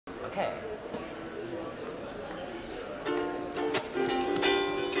Okay.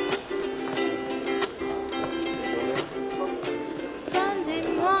 Sunday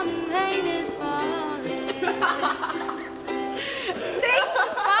morning rain is falling. Thank you,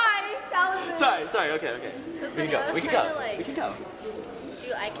 5,000. Sorry, okay. We can go. We can go.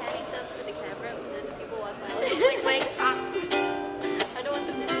 Do eye candy stuff to the camera and then people walk by. Like, wait, stop. I don't want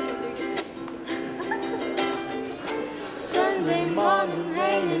them to think I'm doing it. Sunday morning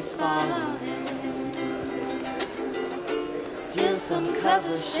rain is falling. Steal some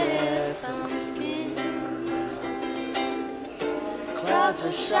cover, share some skin. Crowds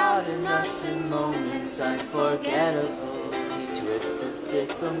are shouting us in moments unforgettable. We twist to fit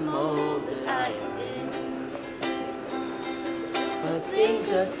the mold that I am in. But things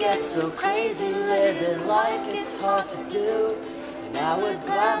just get so crazy, living like it's hard to do. And I would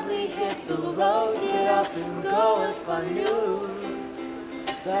gladly hit the road, get up and go if I knew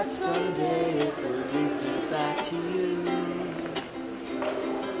that someday it would lead me back to you.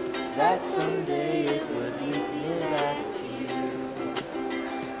 That someday it would lead me back to you.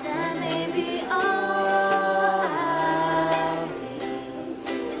 That may be all I need.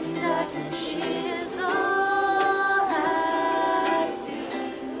 In darkness she is all I see.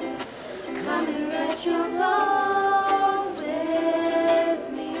 Come and rest your bones with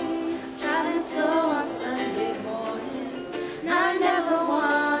me. Driving slow on Sunday morning, and I never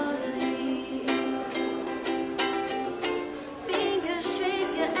want to leave. Fingers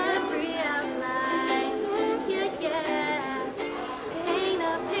trace your every outline, yeah. Paint a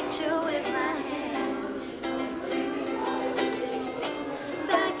picture with my hands.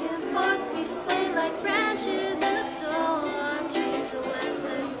 Back and forth we sway like branches in a storm. Change the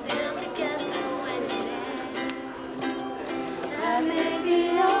weather, still together when it ends. That may be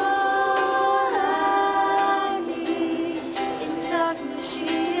all I need. In darkness she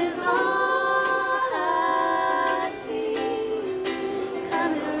is all I see.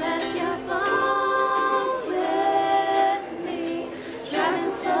 Come and rest your bones with me.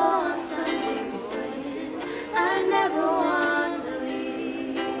 Driving slow on Sunday morning, I never want to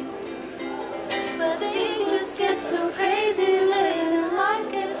leave. But things just get so crazy, living life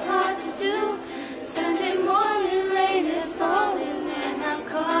gets hard to do. Sunday morning rain is falling and I'm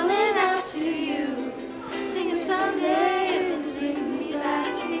calling out to you. Singing someday it will bring me back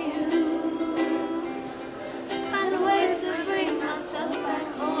to you. Find a way to bring myself back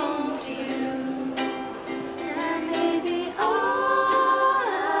home to you. That may be all I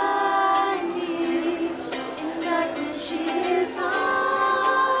need. In darkness she is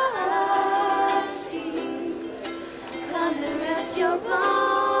all I see. Come and rest your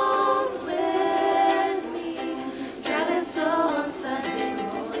bones with me. Driving slow on Sunday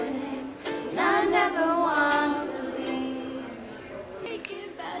morning, and I never want to leave.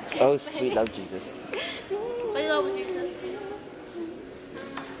 Oh, sweet love Jesus. Sweet love with Jesus.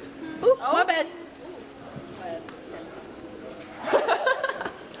 Ooh, my bad. I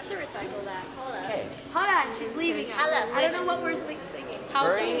should recycle that. Hold up. Okay, Hold on, she's leaving. I don't know what we're singing.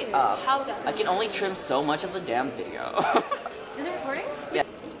 hurry up. How good? I can only trim so much of the damn video. Is it recording? Yeah.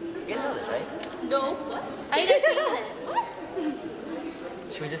 You guys know this, right? No, what? Are you guys singing this?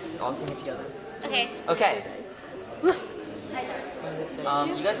 Should we just all sing it together? Okay. Okay. Hi,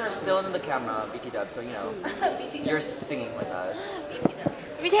 You guys are still in the camera, BT Dub, so you know you're singing with us.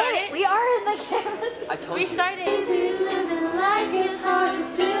 We started? We are in the cameras. I told We you. started. Easy living like it's hard to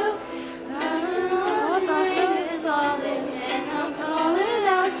do. Rain is falling and I'm calling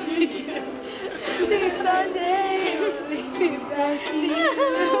out to you. Think someday it will lead me back to you.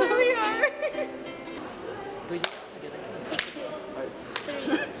 We are. Could we do it together? Take 2, 3,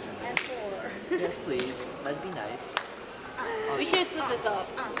 and 4. Yes, please. That'd be nice. We should split this up.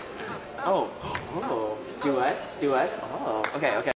 Oh, duets. Oh, okay.